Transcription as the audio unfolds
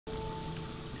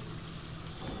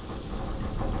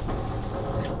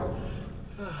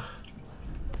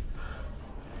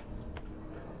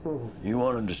You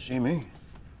wanted to see me?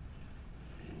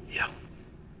 Yeah.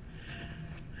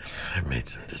 I've made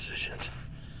some decisions.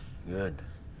 Good.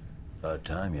 About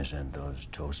time you sent those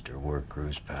toaster work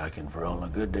crews packing for all the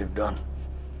good they've done.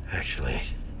 Actually,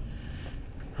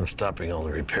 I'm stopping all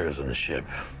the repairs on the ship.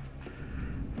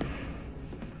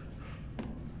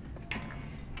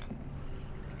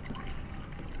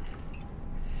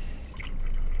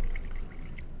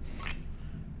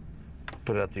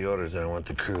 Put out the orders and I want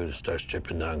the crew to start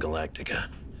stripping down Galactica.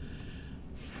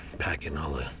 Packing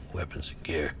all the weapons and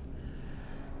gear.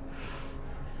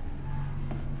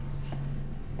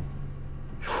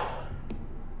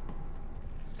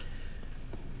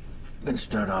 I'm gonna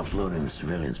start offloading the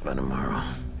civilians by tomorrow.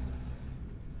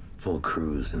 Full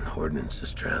crews and ordnance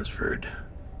is transferred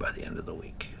by the end of the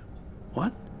week.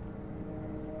 What?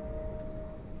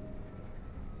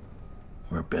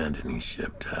 We're abandoning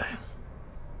ship, Tigh.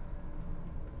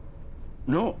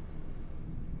 No.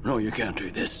 No, you can't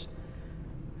do this.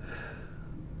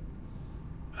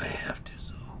 I have to,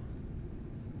 Saul.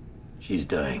 She's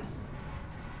dying.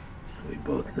 And we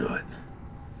both know it.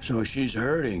 So she's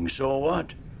hurting, so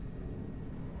what?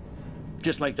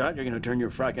 Just like that, you're gonna turn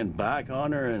your fracking back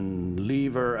on her and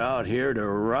leave her out here to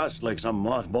rust like some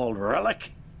mothballed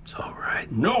relic? It's all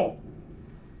right. No!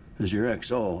 As your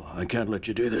XO, I can't let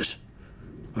you do this.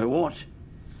 I won't.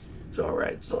 It's all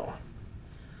right, Saul.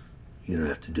 You don't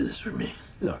have to do this for me.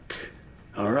 Look,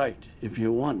 all right, if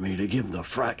you want me to give the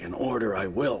fracking order, I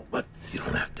will, but... You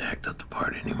don't have to act out the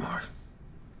part anymore.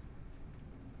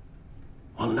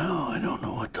 Well, now I don't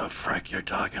know what the frack you're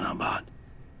talking about.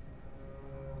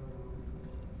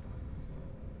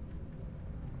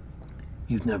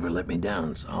 You've never let me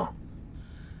down, Saul.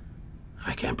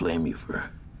 I can't blame you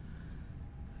for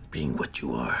being what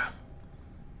you are.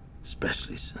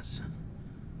 Especially since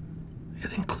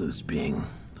it includes being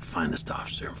the finest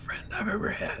officer and friend I've ever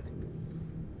had.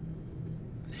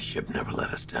 This ship never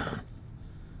let us down.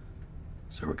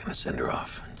 So we're gonna send her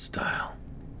off in style.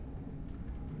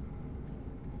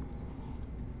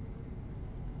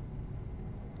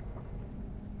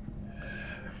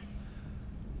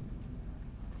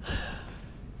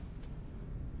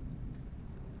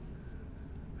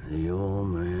 The old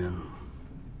man.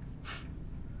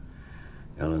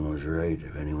 Ellen was right.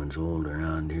 If anyone's old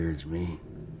around here, it's me.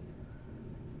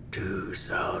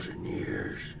 2,000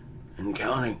 years and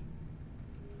counting.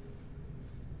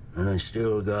 And I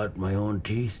still got my own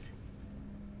teeth.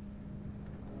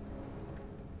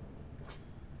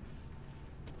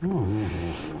 So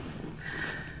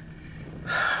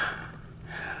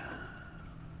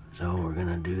we're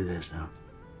gonna do this, huh?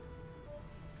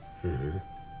 Mm-hmm.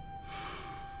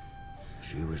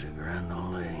 She was a grand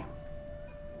old lady.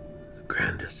 The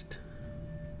grandest.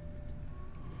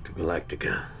 To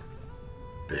Galactica.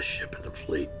 Best ship in the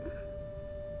fleet.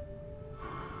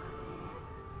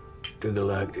 To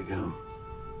Galactica.